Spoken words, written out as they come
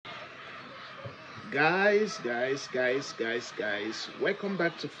Guys, welcome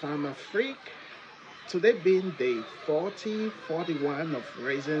back to Farmer Freak. Today being day 41 of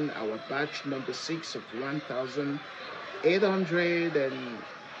raising our batch number 6 of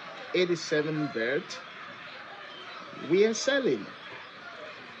 1,887 birds. We are selling.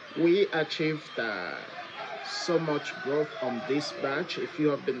 We achieved so much growth on this batch. If you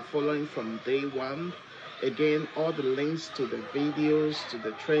have been following from day one, again, all the links to the videos, to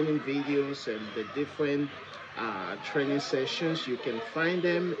the training videos and the different training sessions, you can find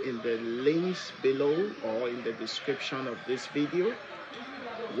them in the links below or in the description of this video.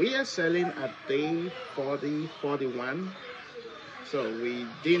 We are selling at day 41. So we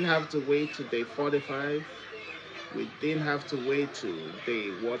didn't have to wait to day 45. We didn't have to wait to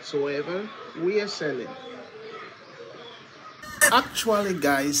day whatsoever. We are selling. Actually,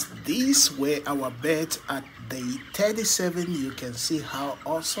 guys, these were our bets at day 37. You can see how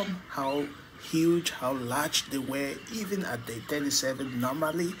awesome, how huge, how large they were even at day 37.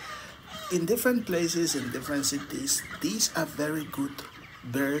 Normally, in different places, in different cities, these are very good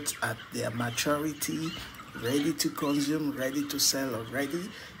birds at their maturity, ready to consume, ready to sell already.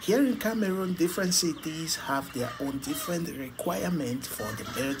 Here in Cameroon, different cities have their own different requirement for the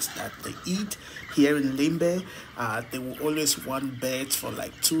birds that they eat. Here in Limbe, they will always want birds for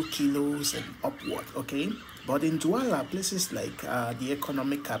like 2 kilos and upward, okay? But in Douala, places like the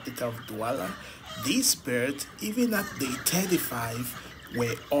economic capital of Douala, these birds, even at day 35,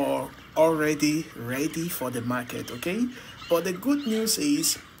 were all already ready for the market, okay? But the good news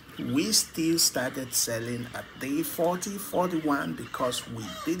is, we still started selling at day 41 because we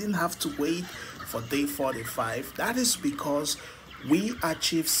didn't have to wait for day 45. That is because we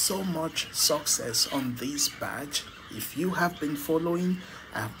achieved so much success on this batch. If you have been following,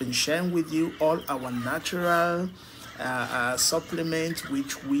 I have been sharing with you all our natural supplements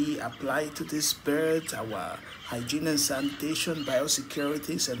which we apply to this bird, our hygiene and sanitation,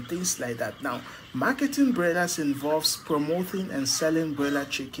 biosecurities and things like that. Now, marketing broilers involves promoting and selling broiler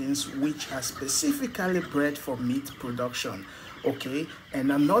chickens which are specifically bred for meat production, okay?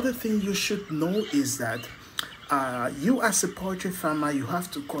 And another thing you should know is that you as a poultry farmer, you have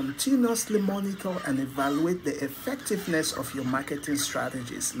to continuously monitor and evaluate the effectiveness of your marketing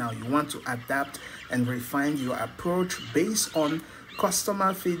strategies. Now, you want to adapt and refine your approach based on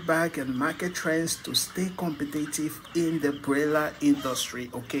customer feedback and market trends to stay competitive in the broiler industry,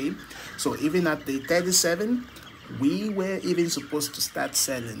 okay? So even at day 37, we were even supposed to start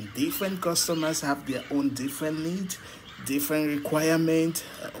selling. Different customers have their own different needs, different requirement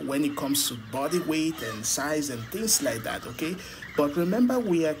when it comes to body weight and size and things like that, okay? But remember,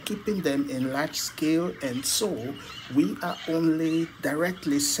 we are keeping them in large scale, and so we are only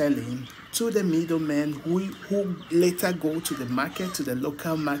directly selling to the middlemen who later go to the market, to the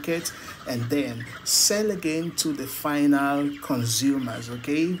local market, and then sell again to the final consumers,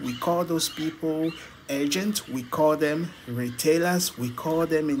 okay? We call those people agents, we call them retailers, we call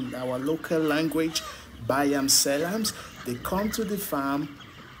them in our local language buyams, sellers. They come to the farm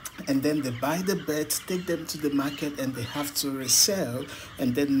and then they buy the birds, take them to the market, and they have to resell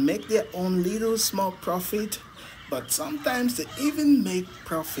and then make their own little small profit. But sometimes they even make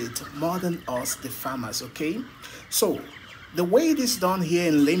profit more than us, the farmers, okay? So the way it is done here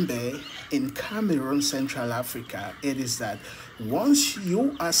in Limbe, in Cameroon, Central Africa, it is that once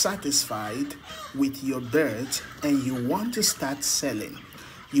you are satisfied with your birds and you want to start selling,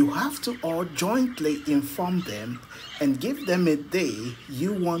 you have to all jointly inform them and give them a day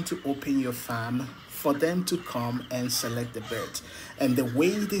you want to open your farm for them to come and select the birds. And the way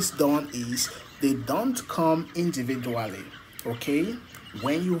it is done is they don't come individually, okay?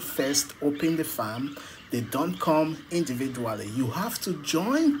 When you first open the farm, they don't come individually. You have to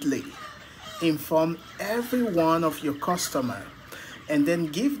jointly inform every one of your customers and then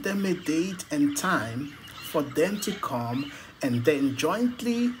give them a date and time for them to come, and then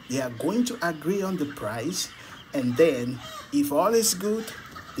jointly they are going to agree on the price, and then if all is good,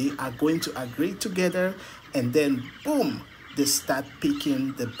 they are going to agree together, and then boom, they start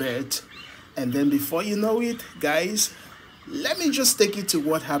picking the bird. And then before you know it, guys, let me just take you to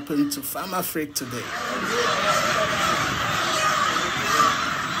what happened to Farmer Freak today.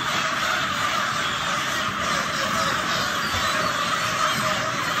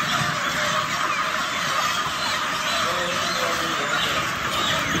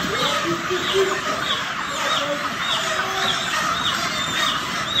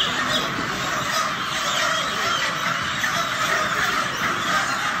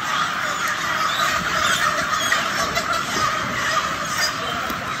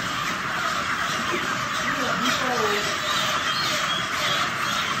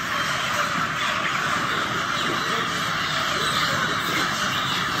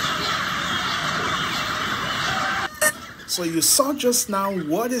 So you saw just now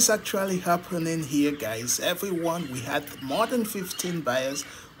what is actually happening here, guys. Everyone, we had more than 15 buyers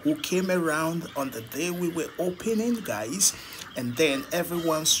who came around on the day we were opening, guys, and then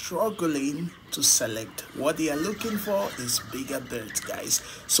everyone struggling to select. What they are looking for is bigger birds, guys.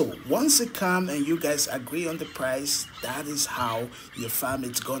 So once they come and you guys agree on the price, that is how your farm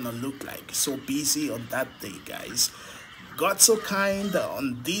is gonna look like. So busy on that day, guys. God so kind,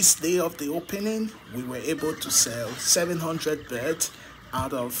 on this day of the opening, we were able to sell 700 birds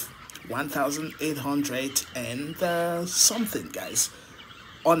out of 1,800 and something, guys.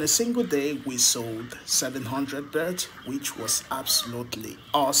 On a single day, we sold 700 birds, which was absolutely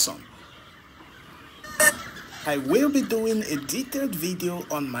awesome. I will be doing a detailed video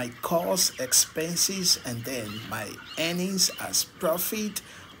on my cost, expenses, and then my earnings as profit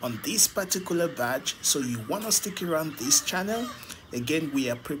on this particular batch. So you want to stick around this channel. Again, we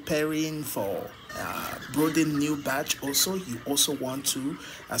are preparing for brooding new batch. Also, you also want to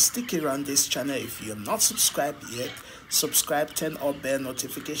stick around this channel. If you're not subscribed yet, subscribe, turn on bell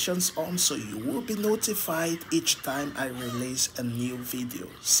notifications on so you will be notified each time I release a new video.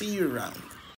 See you around.